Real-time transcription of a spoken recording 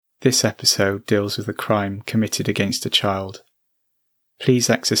This episode deals with a crime committed against a child. Please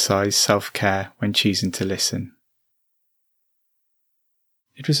exercise self-care when choosing to listen.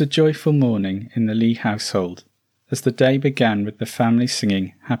 It was a joyful morning in the Lee household as the day began with the family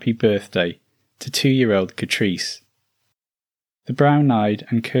singing Happy Birthday to 2-year-old Catrice. The brown-eyed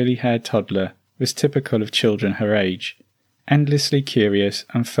and curly-haired toddler was typical of children her age, endlessly curious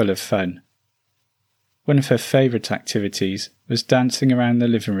and full of fun. One of her favourite activities was dancing around the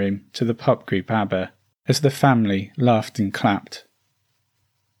living room to the pop group ABBA as the family laughed and clapped.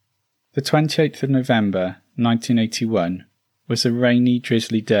 The 28th of November 1981 was a rainy,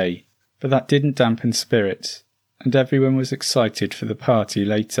 drizzly day, but that didn't dampen spirits, and everyone was excited for the party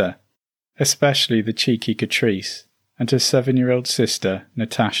later, especially the cheeky Catrice and her 7-year-old sister,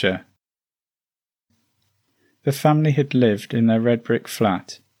 Natasha. The family had lived in their red brick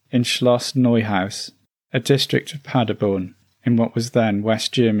flat in Schloss Neuhaus, a district of Paderborn in what was then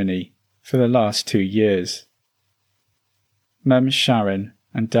West Germany, for the last 2 years. Mum Sharon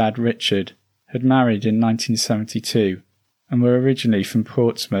and Dad Richard had married in 1972 and were originally from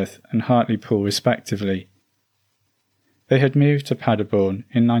Portsmouth and Hartlepool respectively. They had moved to Paderborn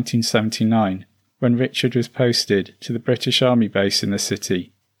in 1979 when Richard was posted to the British Army base in the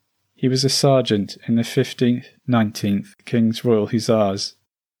city. He was a sergeant in the 15th, 19th King's Royal Hussars.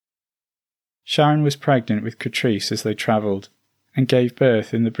 Sharon was pregnant with Catrice as they travelled and gave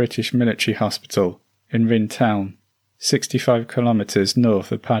birth in the British Military Hospital in Rinteln, 65 kilometres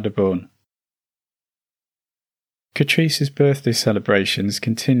north of Paderborn. Catrice's birthday celebrations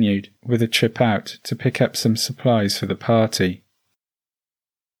continued with a trip out to pick up some supplies for the party.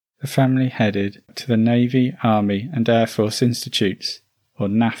 The family headed to the Navy, Army and Air Force Institutes, or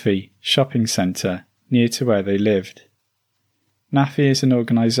NAFI, shopping centre near to where they lived. NAFI is an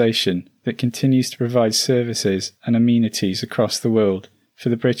organisation that continues to provide services and amenities across the world for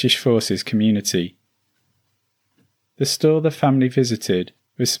the British Forces community. The store the family visited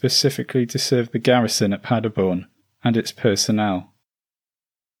was specifically to serve the garrison at Paderborn and its personnel.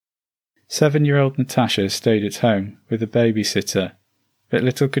 7-year-old Natasha stayed at home with a babysitter, but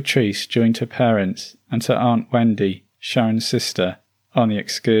little Catrice joined her parents and her Aunt Wendy, Sharon's sister, on the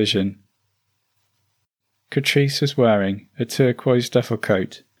excursion. Catrice was wearing a turquoise duffel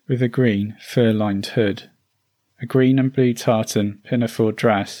coat with a green fur-lined hood, a green and blue tartan pinafore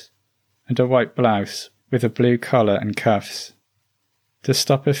dress, and a white blouse with a blue collar and cuffs. To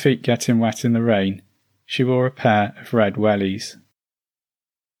stop her feet getting wet in the rain, she wore a pair of red wellies.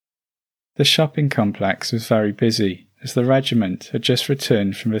 The shopping complex was very busy as the regiment had just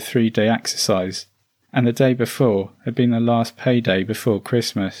returned from a 3-day exercise, and the day before had been the last payday before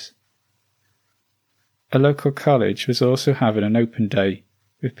Christmas. A local college was also having an open day,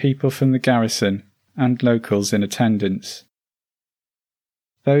 with people from the garrison and locals in attendance.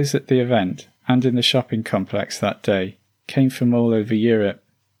 Those at the event and in the shopping complex that day came from all over Europe,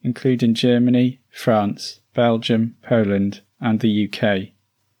 including Germany, France, Belgium, Poland and the UK.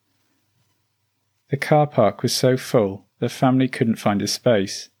 The car park was so full the family couldn't find a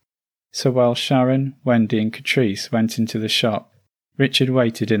space, so while Sharon, Wendy and Catrice went into the shop, Richard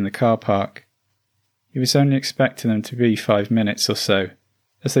waited in the car park. He was only expecting them to be 5 minutes or so,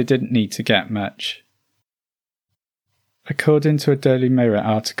 as they didn't need to get much. According to a Daily Mirror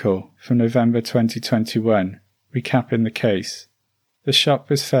article from November 2021, recapping the case, the shop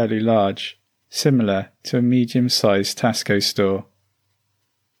was fairly large, similar to a medium-sized Tesco store.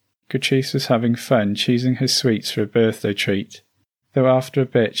 Catrice was having fun choosing her sweets for a birthday treat, though after a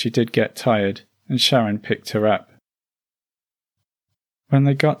bit she did get tired and Sharon picked her up. When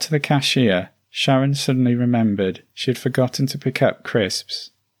they got to the cashier, Sharon suddenly remembered she had forgotten to pick up crisps.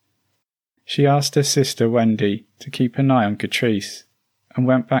 She asked her sister Wendy to keep an eye on Catrice and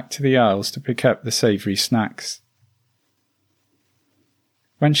went back to the aisles to pick up the savoury snacks.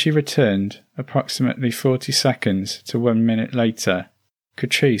 When she returned, approximately 40 seconds to 1 minute later,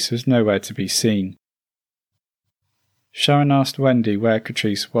 Catrice was nowhere to be seen. Sharon asked Wendy where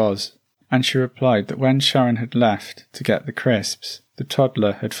Catrice was, and she replied that when Sharon had left to get the crisps, the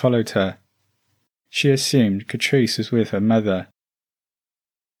toddler had followed her. She assumed Catrice was with her mother.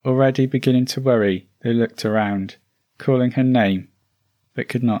 Already beginning to worry, they looked around, calling her name, but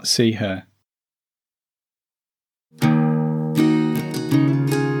could not see her.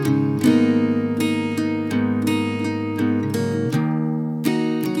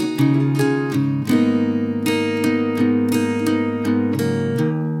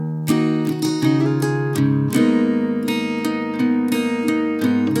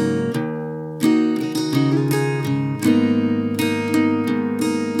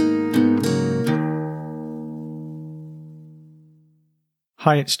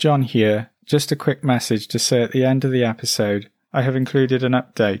 Hi, it's John here. Just a quick message to say at the end of the episode, I have included an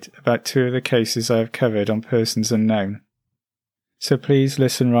update about 2 of the cases I have covered on Persons Unknown. So please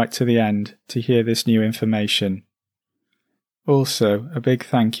listen right to the end to hear this new information. Also, a big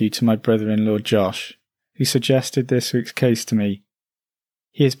thank you to my brother-in-law Josh, who suggested this week's case to me.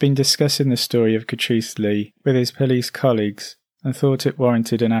 He has been discussing the story of Catrice Lee with his police colleagues and thought it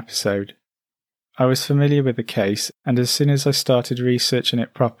warranted an episode. I was familiar with the case, and as soon as I started researching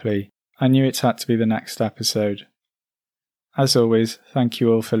it properly, I knew it had to be the next episode. As always, thank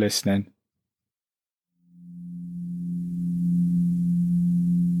you all for listening.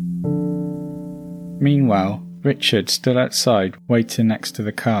 Meanwhile, Richard, still outside waiting next to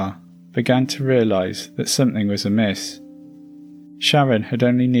the car, began to realise that something was amiss. Sharon had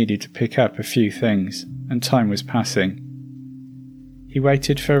only needed to pick up a few things, and time was passing. He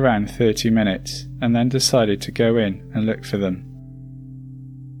waited for around 30 minutes, and then decided to go in and look for them.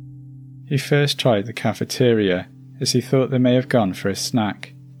 He first tried the cafeteria, as he thought they may have gone for a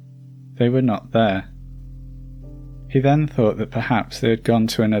snack. They were not there. He then thought that perhaps they had gone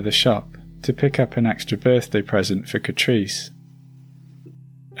to another shop to pick up an extra birthday present for Catrice.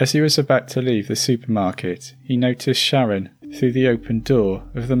 As he was about to leave the supermarket, he noticed Sharon through the open door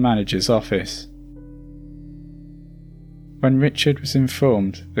of the manager's office. When Richard was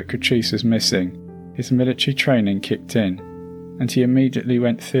informed that Catrice was missing, his military training kicked in, and he immediately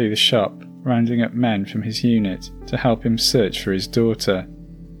went through the shop, rounding up men from his unit to help him search for his daughter.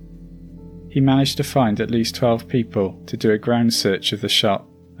 He managed to find at least 12 people to do a ground search of the shop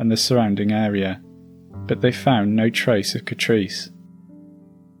and the surrounding area, but they found no trace of Catrice.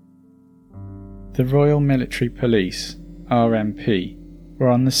 The Royal Military Police, RMP, were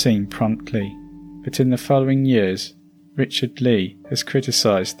on the scene promptly, but in the following years, Richard Lee has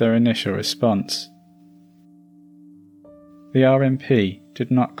criticised their initial response. The RMP did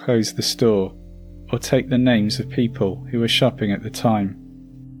not close the store or take the names of people who were shopping at the time.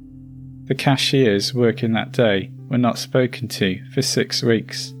 The cashiers working that day were not spoken to for 6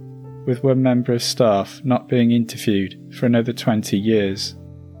 weeks, with one member of staff not being interviewed for another 20 years.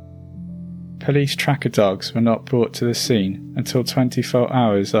 Police tracker dogs were not brought to the scene until 24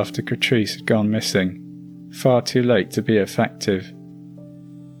 hours after Catrice had gone missing, far too late to be effective.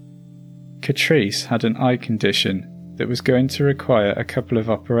 Catrice had an eye condition that was going to require a couple of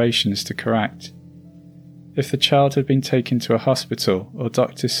operations to correct. If the child had been taken to a hospital or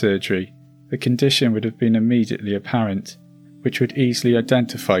doctor's surgery, the condition would have been immediately apparent, which would easily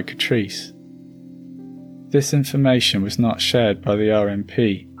identify Catrice. This information was not shared by the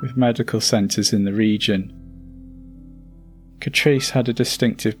RMP with medical centres in the region. Catrice had a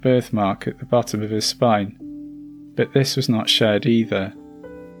distinctive birthmark at the bottom of her spine, but this was not shared either.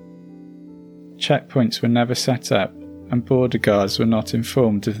 Checkpoints were never set up, and border guards were not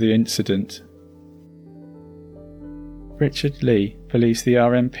informed of the incident. Richard Lee believes the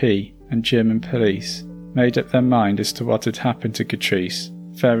RMP and German police made up their mind as to what had happened to Catrice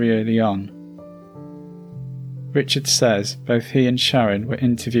very early on. Richard says both he and Sharon were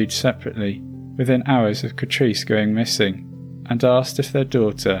interviewed separately within hours of Catrice going missing and asked if their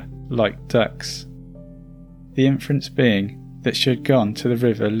daughter liked ducks. The inference being that she had gone to the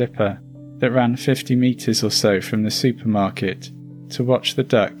River Lippe that ran 50 metres or so from the supermarket to watch the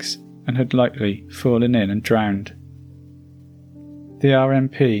ducks and had likely fallen in and drowned. The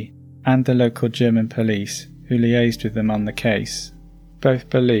RMP and the local German police who liaised with them on the case both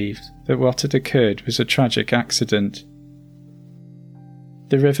believed that what had occurred was a tragic accident.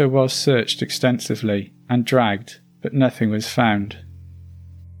 The river was searched extensively and dragged, but nothing was found.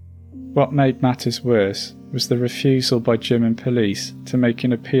 What made matters worse was the refusal by German police to make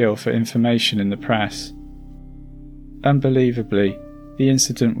an appeal for information in the press. Unbelievably, the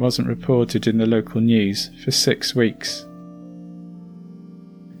incident wasn't reported in the local news for 6 weeks.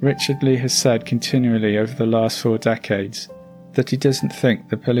 Richard Lee has said continually over the last 4 decades that he doesn't think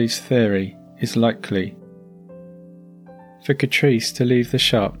the police theory is likely. For Catrice to leave the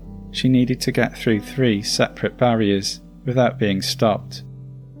shop, she needed to get through 3 separate barriers without being stopped.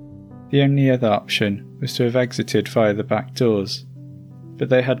 The only other option was to have exited via the back doors, but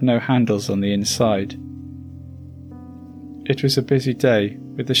they had no handles on the inside. It was a busy day,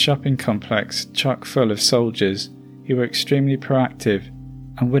 with the shopping complex chock full of soldiers who were extremely proactive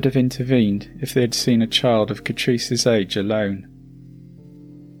and would have intervened if they had seen a child of Catrice's age alone.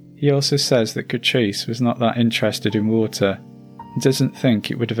 He also says that Catrice was not that interested in water and doesn't think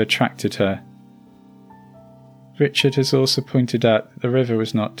it would have attracted her. Richard has also pointed out that the river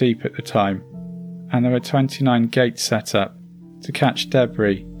was not deep at the time, and there were 29 gates set up to catch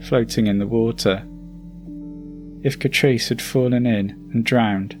debris floating in the water. If Catrice had fallen in and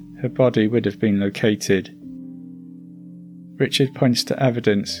drowned, her body would have been located. Richard points to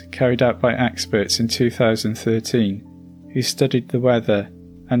evidence carried out by experts in 2013 who studied the weather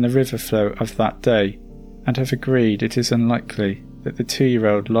and the river flow of that day and have agreed it is unlikely that the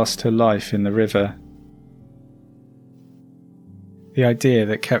 2-year-old lost her life in the river. The idea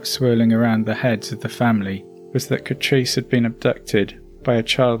that kept swirling around the heads of the family was that Catrice had been abducted by a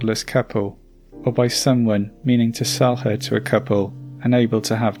childless couple or by someone meaning to sell her to a couple unable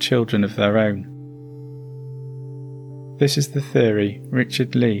to have children of their own. This is the theory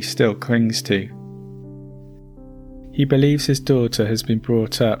Richard Lee still clings to. He believes his daughter has been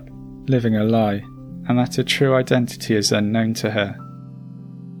brought up living a lie and that her true identity is unknown to her.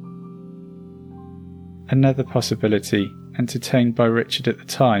 Another possibility, entertained by Richard at the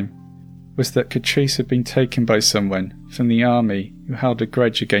time, was that Catrice had been taken by someone from the army who held a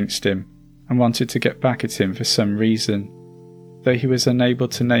grudge against him and wanted to get back at him for some reason, though he was unable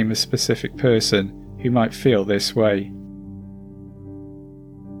to name a specific person who might feel this way.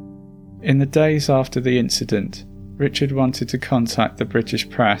 In the days after the incident, Richard wanted to contact the British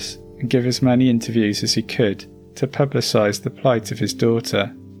press and give as many interviews as he could to publicise the plight of his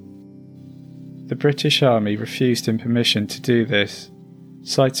daughter. The British Army refused him permission to do this,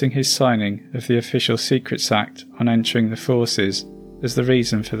 citing his signing of the Official Secrets Act on entering the forces as the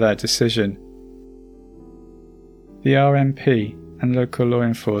reason for their decision. The RMP and local law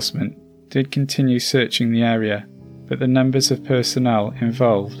enforcement did continue searching the area, but the numbers of personnel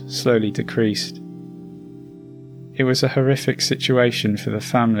involved slowly decreased. It was a horrific situation for the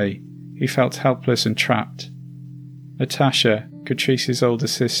family, who felt helpless and trapped. Natasha, Catrice's older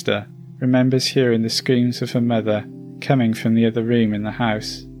sister, remembers hearing the screams of her mother coming from the other room in the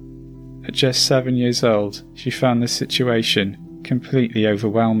house. At just 7 years old, she found the situation completely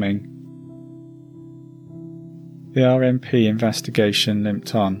overwhelming. The RMP investigation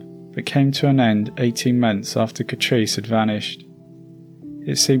limped on, but came to an end 18 months after Catrice had vanished.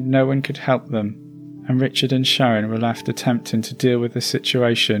 It seemed no one could help them, and Richard and Sharon were left attempting to deal with the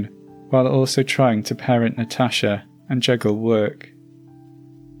situation while also trying to parent Natasha and juggle work.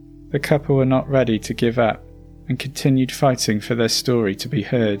 The couple were not ready to give up and continued fighting for their story to be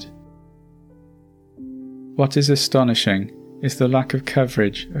heard. What is astonishing is the lack of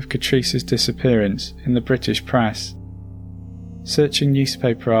coverage of Catrice's disappearance in the British press. Searching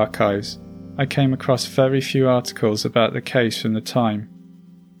newspaper archives, I came across very few articles about the case from the time.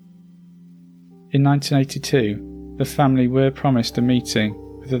 In 1982, the family were promised a meeting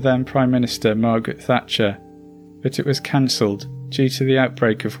with the then Prime Minister Margaret Thatcher, but it was cancelled due to the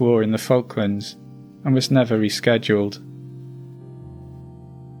outbreak of war in the Falklands and was never rescheduled.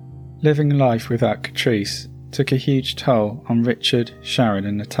 Living life without Catrice took a huge toll on Richard, Sharon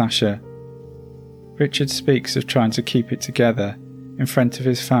and Natasha. Richard speaks of trying to keep it together in front of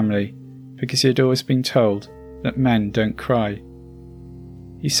his family because he had always been told that men don't cry.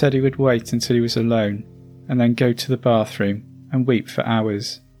 He said he would wait until he was alone and then go to the bathroom and weep for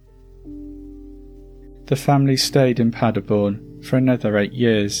hours. The family stayed in Paderborn for another 8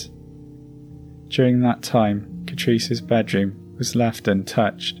 years. During that time, Catrice's bedroom was left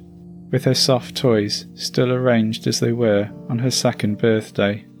untouched, with her soft toys still arranged as they were on her 2nd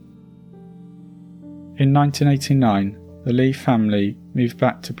birthday. In 1989, the Lee family moved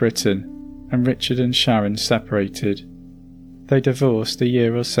back to Britain and Richard and Sharon separated. They divorced a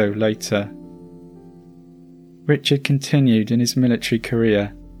year or so later. Richard continued in his military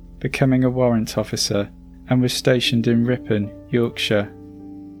career, becoming a warrant officer and was stationed in Ripon, Yorkshire.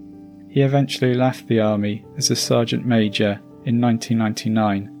 He eventually left the army as a sergeant major in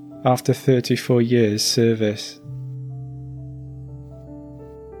 1999 after 34 years' service.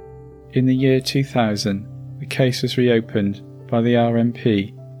 In the year 2000, the case was reopened by the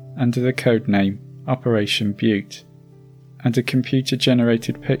RMP under the codename Operation Butte, and a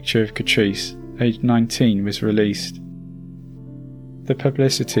computer-generated picture of Catrice, aged 19, was released. The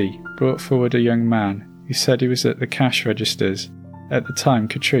publicity brought forward a young man who said he was at the cash registers at the time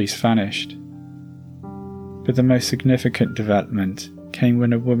Catrice vanished. But the most significant development came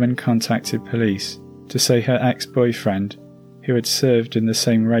when a woman contacted police to say her ex-boyfriend, who had served in the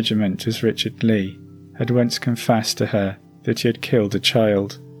same regiment as Richard Lee, had once confessed to her that he had killed a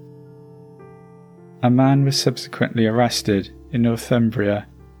child. A man was subsequently arrested in Northumbria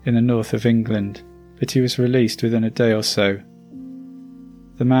in the north of England, but he was released within a day or so.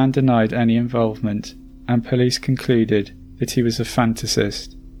 The man denied any involvement, and police concluded that he was a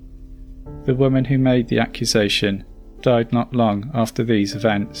fantasist. The woman who made the accusation died not long after these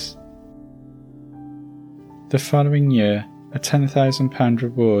events. The following year, a £10,000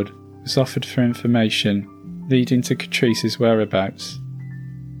 reward was offered for information leading to Catrice's whereabouts.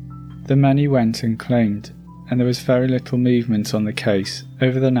 The money went unclaimed, and there was very little movement on the case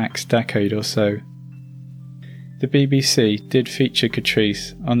over the next decade or so. The BBC did feature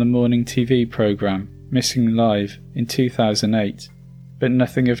Catrice on the morning TV programme Missing Live in 2008, but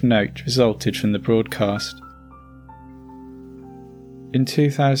nothing of note resulted from the broadcast. In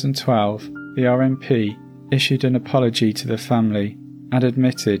 2012, the RMP issued an apology to the family and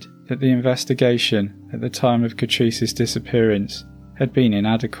admitted that the investigation at the time of Catrice's disappearance had been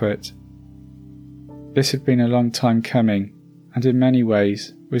inadequate. This had been a long time coming, and in many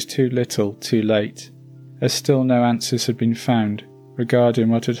ways was too little too late, as still no answers had been found regarding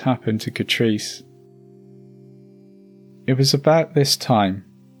what had happened to Catrice. It was about this time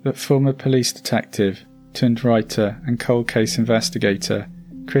that former police detective turned writer and cold case investigator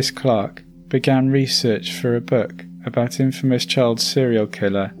Chris Clark began research for a book about infamous child serial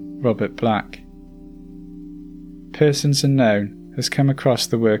killer Robert Black. Persons Unknown has come across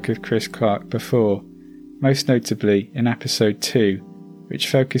the work of Chris Clark before, most notably in episode 2, which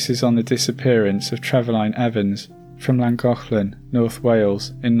focuses on the disappearance of Trevelyan Evans from Llangollen, North Wales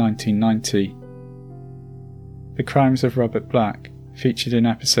in 1990. The Crimes of Robert Black, featured in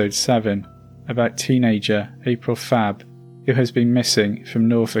episode 7, about teenager April Fabb, who has been missing from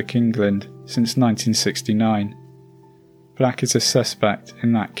Norfolk, England since 1969. Black is a suspect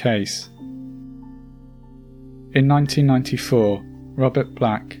in that case. In 1994, Robert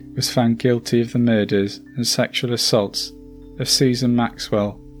Black was found guilty of the murders and sexual assaults of Susan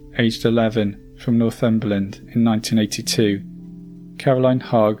Maxwell, aged 11, from Northumberland in 1982, Caroline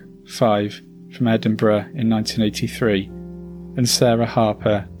Hogg, 5, from Edinburgh in 1983, and Sarah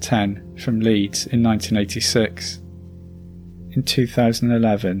Harper, 10, from Leeds in 1986. In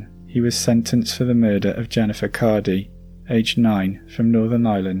 2011, he was sentenced for the murder of Jennifer Cardy, aged 9, from Northern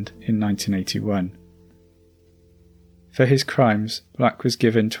Ireland in 1981. For his crimes, Black was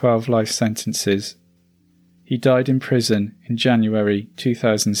given 12 life sentences. He died in prison in January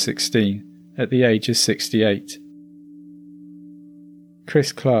 2016 at the age of 68.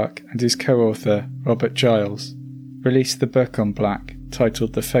 Chris Clark and his co-author, Robert Giles, released the book on Black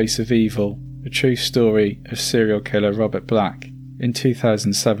titled The Face of Evil, a true story of serial killer Robert Black, in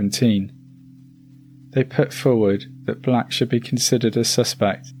 2017. They put forward that Black should be considered a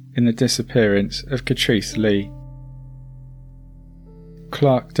suspect in the disappearance of Catrice Lee.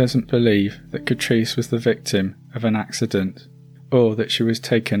 Clark doesn't believe that Catrice was the victim of an accident, or that she was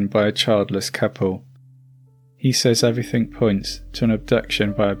taken by a childless couple. He says everything points to an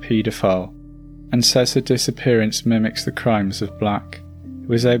abduction by a paedophile, and says her disappearance mimics the crimes of Black, who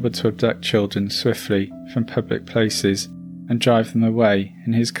was able to abduct children swiftly from public places and drive them away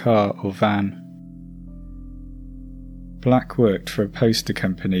in his car or van. Black worked for a poster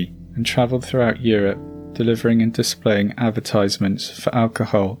company and travelled throughout Europe, delivering and displaying advertisements for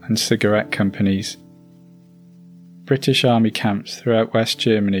alcohol and cigarette companies. British army camps throughout West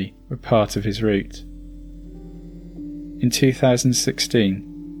Germany were part of his route. In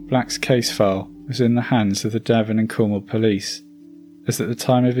 2016, Black's case file was in the hands of the Devon and Cornwall police, as at the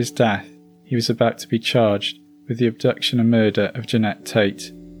time of his death he was about to be charged with the abduction and murder of Jeanette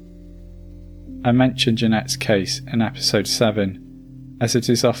Tate. I mentioned Jeanette's case in episode 7, as it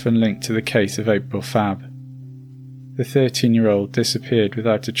is often linked to the case of April Fabb. The 13-year-old disappeared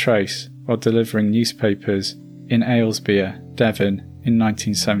without a trace while delivering newspapers in Aylesbury, Devon, in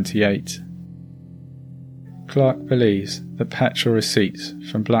 1978. Clark believes that petrol receipts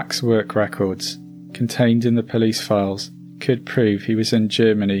from Black's work records, contained in the police files, could prove he was in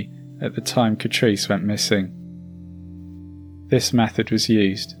Germany at the time Catrice went missing. This method was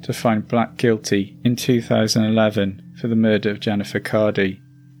used to find Black guilty in 2011 for the murder of Jennifer Cardy.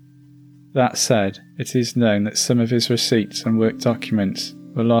 That said, it is known that some of his receipts and work documents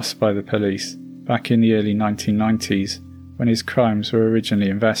were lost by the police back in the early 1990s when his crimes were originally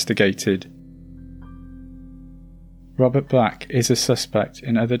investigated. Robert Black is a suspect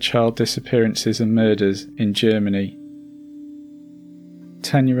in other child disappearances and murders in Germany.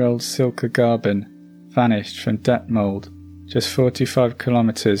 10-year-old Silke Garben vanished from Detmold, just 45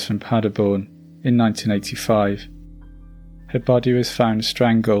 kilometres from Paderborn, in 1985. Her body was found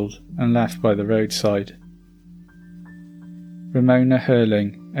strangled and left by the roadside. Ramona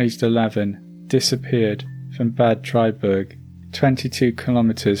Herling, aged 11, disappeared from Bad Dreiberg, 22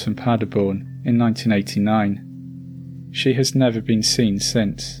 kilometres from Paderborn, in 1989. She has never been seen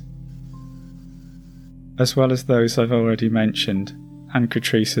since. As well as those I've already mentioned, and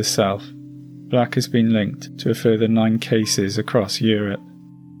Catrice herself, Black has been linked to a further 9 cases across Europe.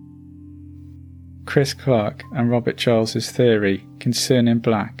 Chris Clark and Robert Giles's theory concerning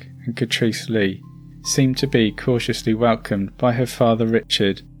Black and Catrice Lee seemed to be cautiously welcomed by her father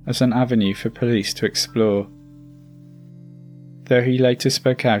Richard as an avenue for police to explore. Though he later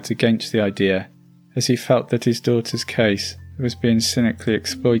spoke out against the idea, as he felt that his daughter's case was being cynically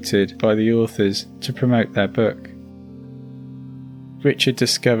exploited by the authors to promote their book. Richard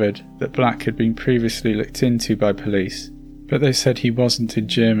discovered that Black had been previously looked into by police, but they said he wasn't in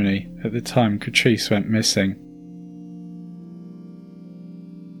Germany at the time Catrice went missing.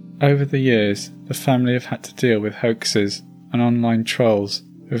 Over the years, the family have had to deal with hoaxes and online trolls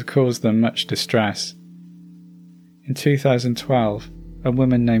who have caused them much distress. In 2012, a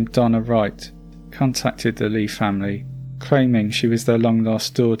woman named Donna Wright contacted the Lee family, claiming she was their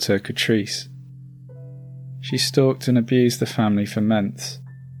long-lost daughter, Catrice. She stalked and abused the family for months.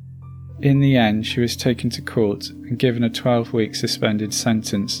 In the end, she was taken to court and given a 12-week suspended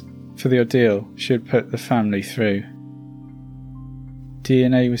sentence for the ordeal she had put the family through.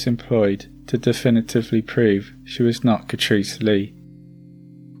 DNA was employed to definitively prove she was not Catrice Lee.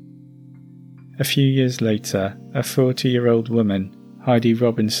 A few years later, a 40-year-old woman, Heidi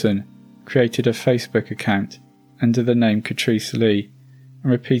Robinson, created a Facebook account under the name Catrice Lee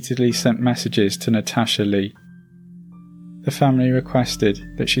and repeatedly sent messages to Natasha Lee. The family requested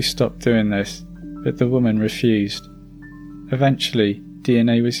that she stop doing this, but the woman refused. Eventually,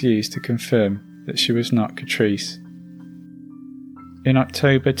 DNA was used to confirm that she was not Catrice. In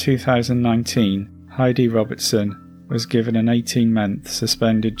October 2019, Heidi Robertson was given an 18-month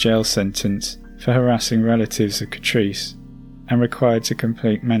suspended jail sentence for harassing relatives of Catrice and required to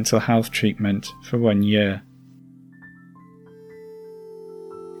complete mental health treatment for 1 year.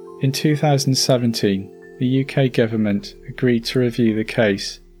 In 2017, the UK government agreed to review the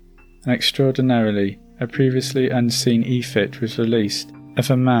case, and extraordinarily, a previously unseen e-fit was released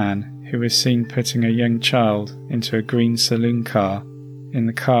of a man who was seen putting a young child into a green saloon car in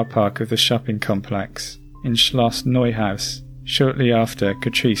the car park of the shopping complex in Schloss Neuhaus shortly after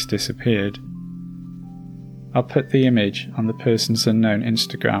Catrice disappeared. I'll put the image on the person's unknown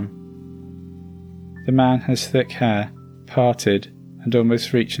Instagram. The man has thick hair, parted and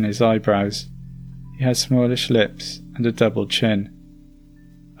almost reaching his eyebrows. He has smallish lips and a double chin.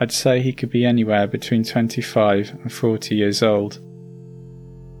 I'd say he could be anywhere between 25 and 40 years old.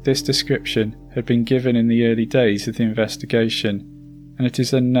 This description had been given in the early days of the investigation, and it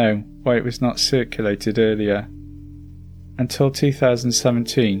is unknown why it was not circulated earlier. Until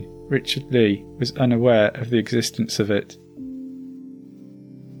 2017, Richard Lee was unaware of the existence of it.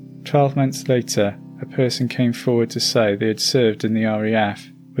 12 months later, a person came forward to say they had served in the RAF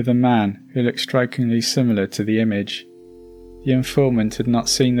with a man who looked strikingly similar to the image. The informant had not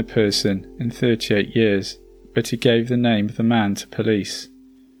seen the person in 38 years, but he gave the name of the man to police.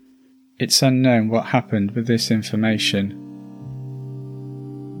 It's unknown what happened with this information.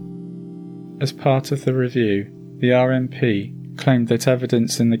 As part of the review, the RMP claimed that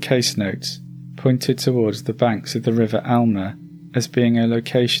evidence in the case notes pointed towards the banks of the River Alma as being a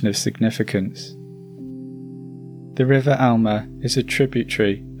location of significance. The River Alma is a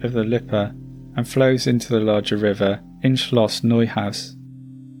tributary of the Lippe and flows into the larger river in Schloss Neuhaus.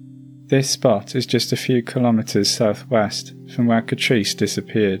 This spot is just a few kilometres southwest from where Catrice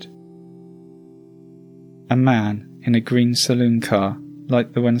disappeared. A man in a green saloon car,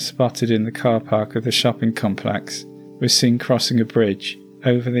 like the one spotted in the car park of the shopping complex, was seen crossing a bridge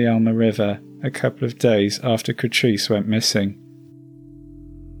over the Alma River a couple of days after Catrice went missing.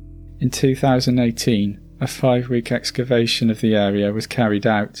 In 2018, a 5-week excavation of the area was carried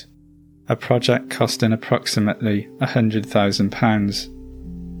out, a project costing approximately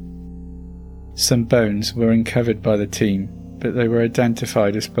 £100,000. Some bones were uncovered by the team, but they were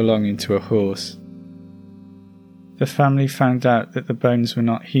identified as belonging to a horse. The family found out that the bones were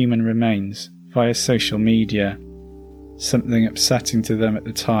not human remains via social media, something upsetting to them at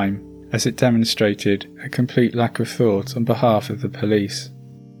the time, as it demonstrated a complete lack of thought on behalf of the police.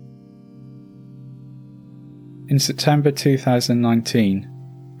 In September 2019,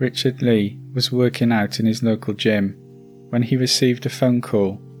 Richard Lee was working out in his local gym when he received a phone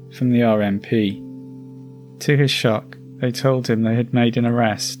call from the RMP. To his shock, they told him they had made an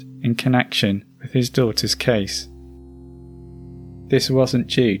arrest in connection with his daughter's case. This wasn't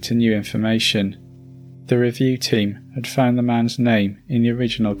due to new information. The review team had found the man's name in the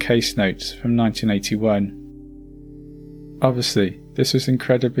original case notes from 1981. Obviously, this was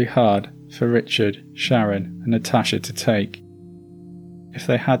incredibly hard for Richard, Sharon and Natasha to take. If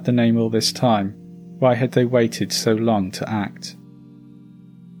they had the name all this time, why had they waited so long to act?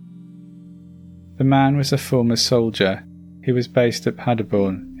 The man was a former soldier who was based at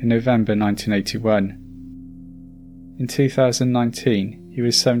Paderborn in November 1981. In 2019, he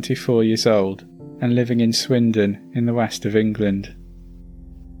was 74 years old and living in Swindon in the west of England.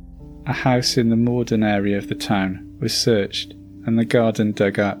 A house in the Morden area of the town was searched and the garden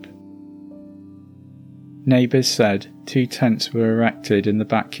dug up. Neighbours said 2 tents were erected in the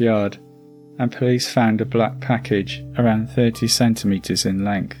backyard, and police found a black package around 30 centimetres in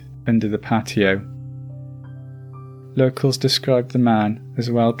length under the patio. Locals described the man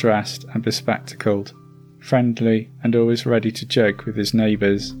as well dressed and bespectacled, friendly and always ready to joke with his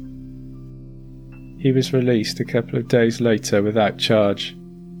neighbours. He was released a couple of days later without charge.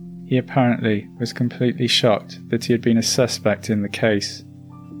 He apparently was completely shocked that he had been a suspect in the case.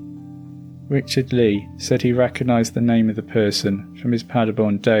 Richard Lee said he recognised the name of the person from his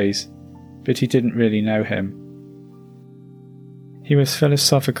Paderborn days, but he didn't really know him. He was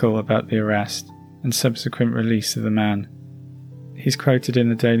philosophical about the arrest and subsequent release of the man. He's quoted in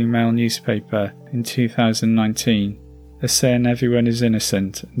the Daily Mail newspaper in 2019 as saying everyone is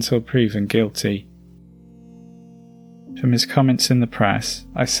innocent until proven guilty. From his comments in the press,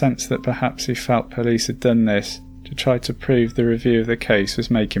 I sensed that perhaps he felt police had done this to try to prove the review of the case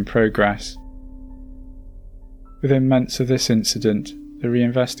was making progress. Within months of this incident, the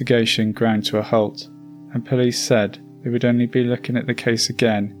reinvestigation ground to a halt, and police said they would only be looking at the case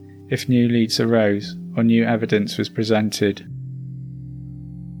again if new leads arose or new evidence was presented.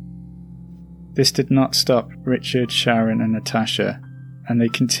 This did not stop Richard, Sharon and Natasha, and they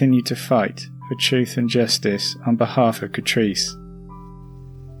continued to fight for truth and justice on behalf of Catrice.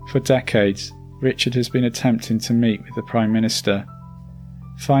 For decades, Richard has been attempting to meet with the Prime Minister.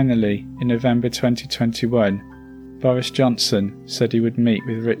 Finally, in November 2021, Boris Johnson said he would meet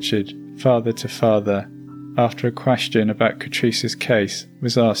with Richard father to father after a question about Catrice's case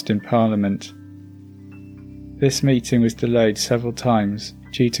was asked in Parliament. This meeting was delayed several times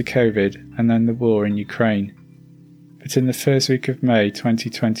due to COVID and then the war in Ukraine. But in the first week of May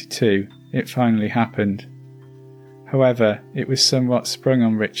 2022, it finally happened. However, it was somewhat sprung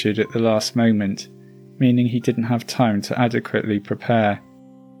on Richard at the last moment, meaning he didn't have time to adequately prepare.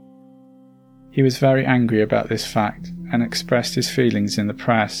 He was very angry about this fact and expressed his feelings in the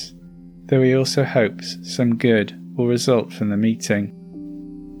press, though he also hopes some good will result from the meeting.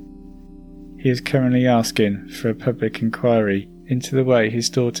 He is currently asking for a public inquiry into the way his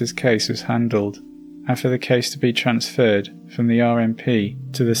daughter's case was handled and for the case to be transferred from the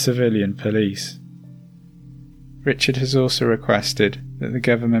RMP to the civilian police. Richard has also requested that the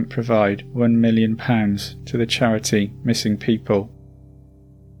government provide £1 million to the charity Missing People.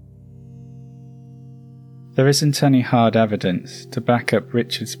 There isn't any hard evidence to back up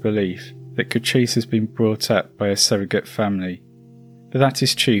Richard's belief that Catrice has been brought up by a surrogate family, but that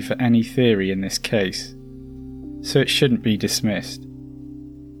is true for any theory in this case, so it shouldn't be dismissed.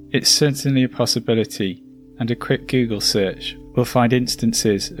 It's certainly a possibility, and a quick Google search will find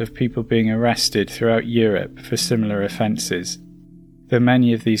instances of people being arrested throughout Europe for similar offences, though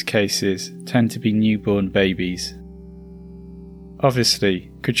many of these cases tend to be newborn babies.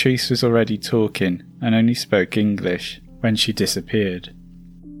 Obviously, Catrice was already talking and only spoke English when she disappeared.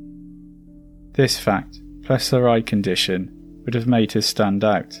 This fact, plus her eye condition, would have made her stand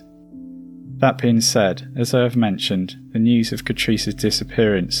out. That being said, as I have mentioned, the news of Catrice's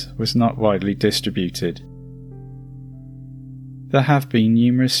disappearance was not widely distributed. There have been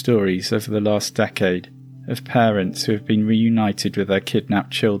numerous stories over the last decade of parents who have been reunited with their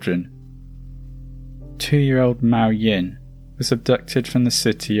kidnapped children. 2-year-old Mao Yin was abducted from the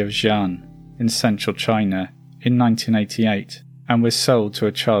city of Xi'an in central China in 1988 and was sold to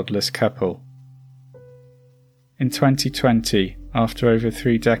a childless couple. In 2020, after over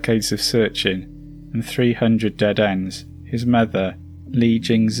 3 decades of searching and 300 dead ends, his mother, Li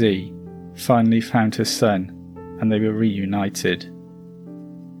Jingzi, finally found her son and they were reunited.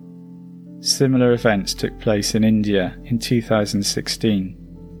 Similar events took place in India in 2016.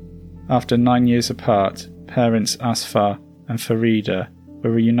 After 9 years apart, parents Asfar and Farida were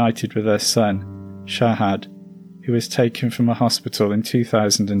reunited with their son, Shahad, who was taken from a hospital in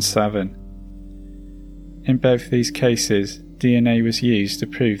 2007. In both these cases, DNA was used to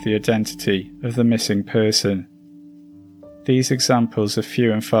prove the identity of the missing person. These examples are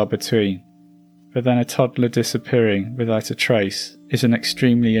few and far between, but then a toddler disappearing without a trace is an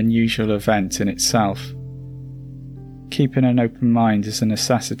extremely unusual event in itself. Keeping an open mind is a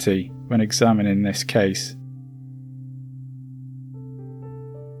necessity when examining this case.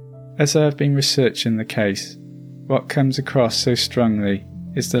 As I have been researching the case, what comes across so strongly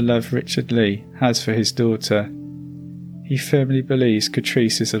is the love Richard Lee has for his daughter. He firmly believes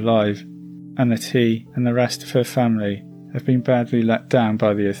Catrice is alive, and that he and the rest of her family have been badly let down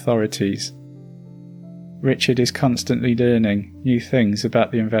by the authorities. Richard is constantly learning new things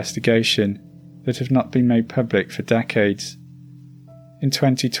about the investigation, that have not been made public for decades. In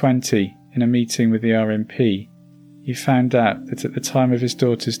 2020, in a meeting with the RMP, he found out that at the time of his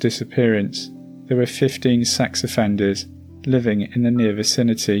daughter's disappearance, there were 15 sex offenders living in the near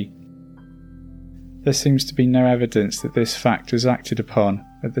vicinity. There seems to be no evidence that this fact was acted upon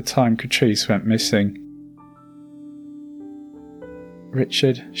at the time Catrice went missing.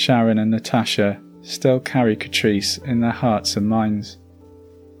 Richard, Sharon and Natasha still carry Catrice in their hearts and minds.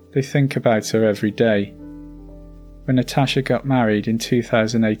 They think about her every day. When Natasha got married in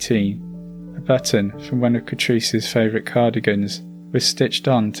 2018, a button from one of Catrice's favourite cardigans was stitched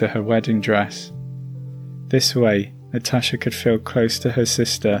on to her wedding dress. This way, Natasha could feel close to her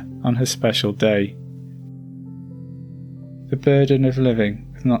sister on her special day. The burden of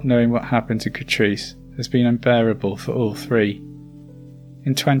living with not knowing what happened to Catrice has been unbearable for all three.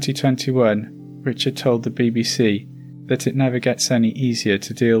 In 2021, Richard told the BBC that it never gets any easier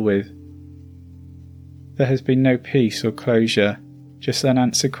to deal with. There has been no peace or closure, just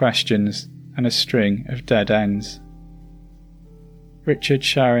unanswered questions and a string of dead ends. Richard,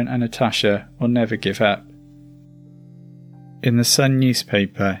 Sharon and Natasha will never give up. In the Sun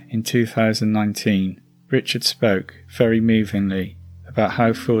newspaper in 2019, Richard spoke very movingly about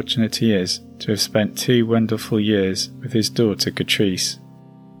how fortunate he is to have spent 2 wonderful years with his daughter Catrice.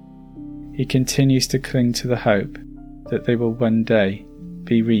 He continues to cling to the hope that they will one day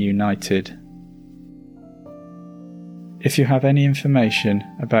be reunited. If you have any information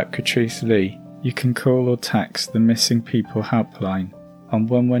about Catrice Lee, you can call or text the Missing People helpline on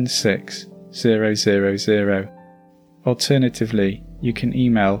 116 000. Alternatively, you can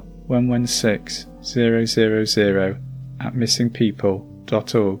email 116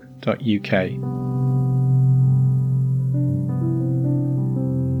 000@missingpeople.org.uk.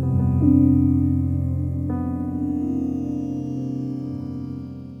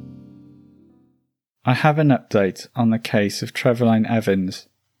 I have an update on the case of Trevelyan Evans,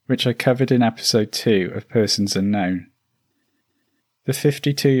 which I covered in episode 2 of Persons Unknown. The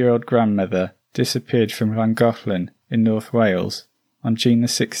 52-year-old grandmother disappeared from Llangollen in North Wales on June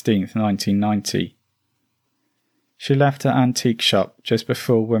 16, 1990. She left her antique shop just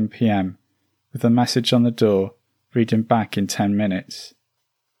before 1 p.m, with a message on the door reading back in 10 minutes.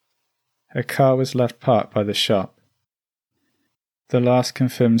 Her car was left parked by the shop. The last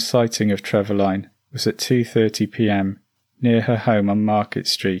confirmed sighting of Trevelyan was at 2:30 p.m. near her home on Market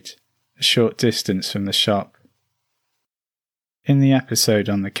Street, a short distance from the shop. In the episode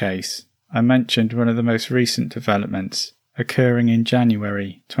on the case, I mentioned one of the most recent developments occurring in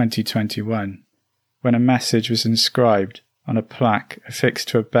January 2021, when a message was inscribed on a plaque affixed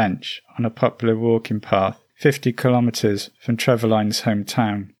to a bench on a popular walking path 50 kilometres from Trevelyan's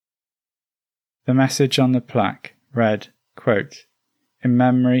hometown. The message on the plaque read, quote, "In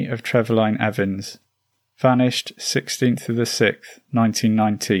memory of Trevelyan Evans, vanished 16th of the 6th,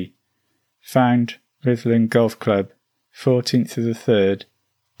 1990, found Rhuddlan Golf Club, 14th of the 3rd,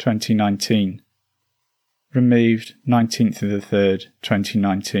 2019, removed 19th of the 3rd,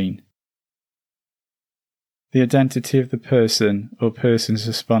 2019. The identity of the person or persons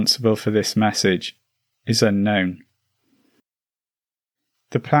responsible for this message is unknown."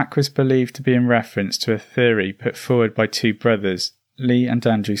 The plaque was believed to be in reference to a theory put forward by 2 brothers, Lee and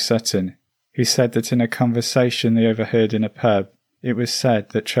Andrew Sutton, who said that in a conversation they overheard in a pub, it was said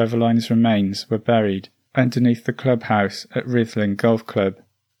that Trevelyan's remains were buried underneath the clubhouse at Rhuddlan Golf Club.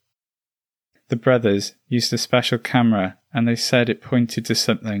 The brothers used a special camera and they said it pointed to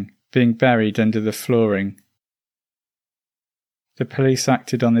something being buried under the flooring. The police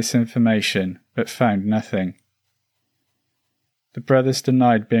acted on this information but found nothing. The brothers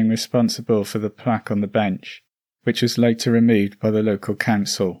denied being responsible for the plaque on the bench, which was later removed by the local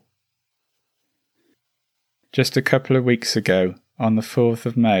council. Just a couple of weeks ago, on the 4th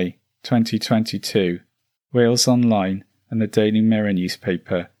of May 2022, Wales Online and the Daily Mirror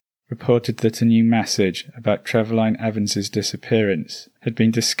newspaper reported that a new message about Trevelyan Evans' disappearance had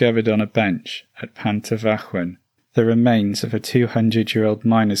been discovered on a bench at Pantafachwan, the remains of a 200-year-old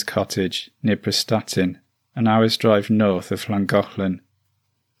miner's cottage near Prestatyn, an hour's drive north of Llangollen.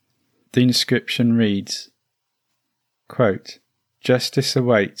 The inscription reads, quote, "Justice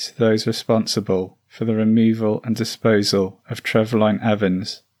awaits those responsible for the removal and disposal of Trevelyan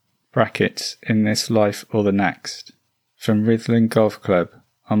Evans, brackets, in this life or the next, from Rhuddlan Golf Club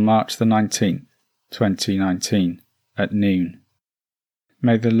on March the 19th, 2019, at noon.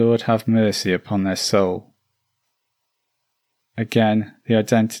 May the Lord have mercy upon their soul." Again, the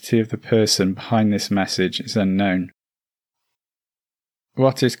identity of the person behind this message is unknown.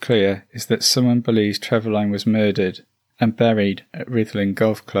 What is clear is that someone believes Trevelyan was murdered and buried at Rhuddlan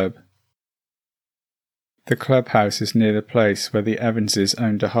Golf Club. The clubhouse is near the place where the Evanses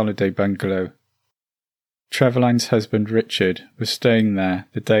owned a holiday bungalow. Trevelyan's husband Richard was staying there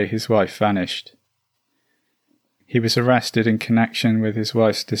the day his wife vanished. He was arrested in connection with his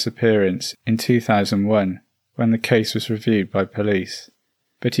wife's disappearance in 2001 when the case was reviewed by police,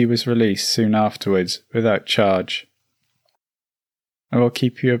 but he was released soon afterwards without charge. I will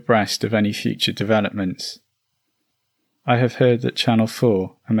keep you abreast of any future developments. I have heard that Channel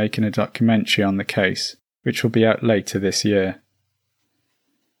 4 are making a documentary on the case, which will be out later this year.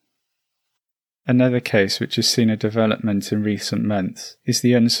 Another case which has seen a development in recent months is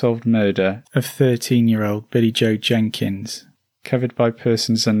the unsolved murder of 13-year-old Billie Jo Jenkins, covered by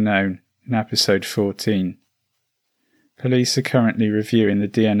Persons Unknown in episode 14. Police are currently reviewing the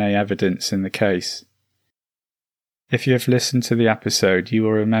DNA evidence in the case. If you have listened to the episode, you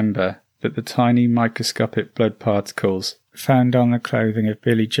will remember that the tiny microscopic blood particles found on the clothing of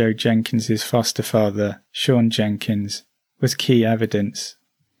Billie Jo Jenkins' foster father, Sean Jenkins, was key evidence.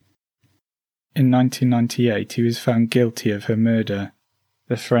 In 1998, he was found guilty of her murder.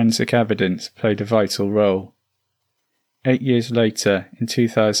 The forensic evidence played a vital role. 8 years later, in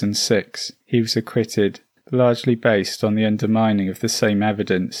 2006, he was acquitted, largely based on the undermining of the same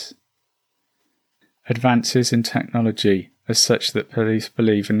evidence. Advances in technology are such that police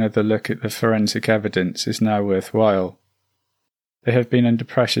believe another look at the forensic evidence is now worthwhile. They have been under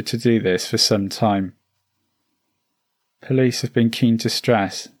pressure to do this for some time. Police have been keen to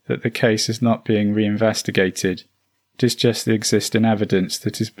stress that the case is not being reinvestigated, it is just the existing evidence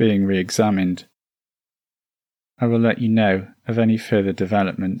that is being re-examined. I will let you know of any further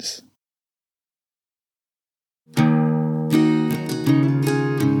developments.